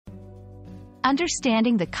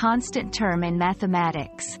Understanding the constant term in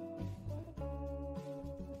mathematics.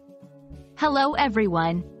 Hello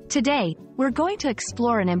everyone. Today, we're going to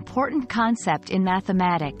explore an important concept in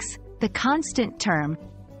mathematics, the constant term.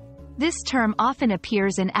 This term often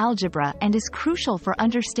appears in algebra and is crucial for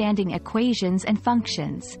understanding equations and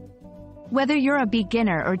functions. Whether you're a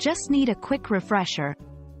beginner or just need a quick refresher,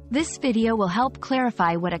 this video will help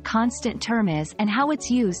clarify what a constant term is and how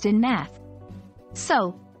it's used in math.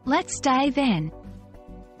 So, let's dive in.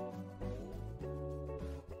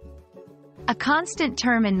 A constant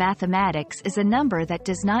term in mathematics is a number that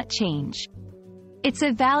does not change. It's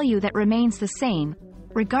a value that remains the same,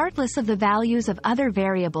 regardless of the values of other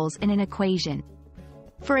variables in an equation.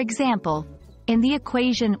 For example, in the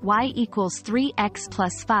equation y equals 3x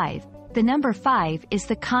plus 5, the number 5 is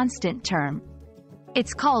the constant term.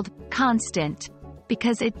 It's called constant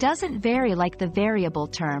because it doesn't vary like the variable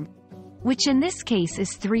term, which in this case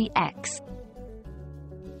is 3x.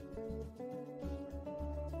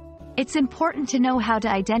 It's important to know how to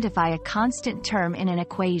identify a constant term in an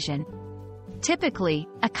equation. Typically,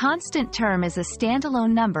 a constant term is a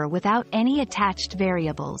standalone number without any attached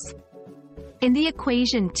variables. In the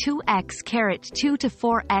equation 2x caret 2 to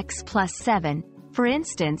 4x plus 7, for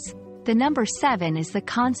instance, the number 7 is the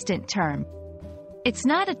constant term. It's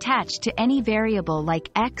not attached to any variable like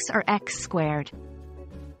x or x squared.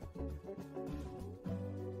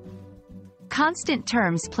 Constant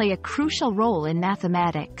terms play a crucial role in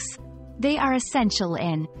mathematics. They are essential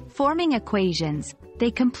in forming equations.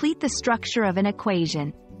 They complete the structure of an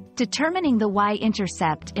equation, determining the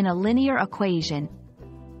y-intercept in a linear equation.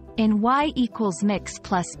 In y equals mx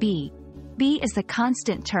plus b, b is the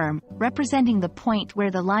constant term, representing the point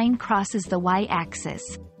where the line crosses the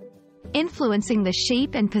y-axis, influencing the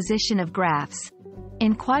shape and position of graphs.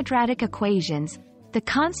 In quadratic equations, the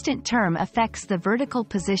constant term affects the vertical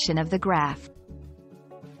position of the graph.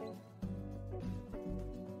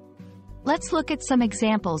 Let's look at some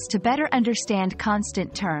examples to better understand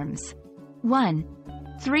constant terms. 1.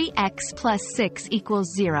 3x plus 6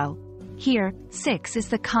 equals 0. Here, 6 is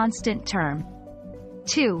the constant term.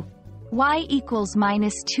 2. Y equals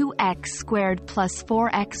minus 2x squared plus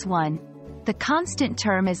 4x1. The constant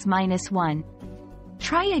term is minus 1.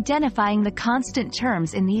 Try identifying the constant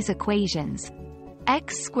terms in these equations.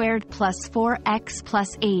 X squared plus 4x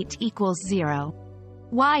plus 8 equals 0.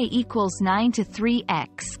 Y equals 9 to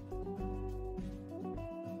 3x.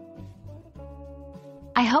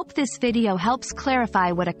 I hope this video helps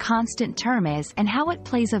clarify what a constant term is and how it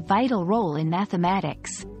plays a vital role in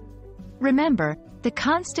mathematics. Remember, the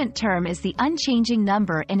constant term is the unchanging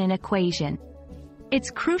number in an equation.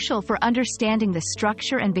 It's crucial for understanding the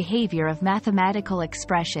structure and behavior of mathematical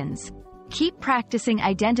expressions. Keep practicing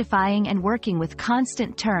identifying and working with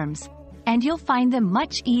constant terms, and you'll find them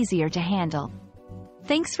much easier to handle.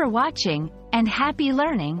 Thanks for watching, and happy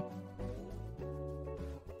learning!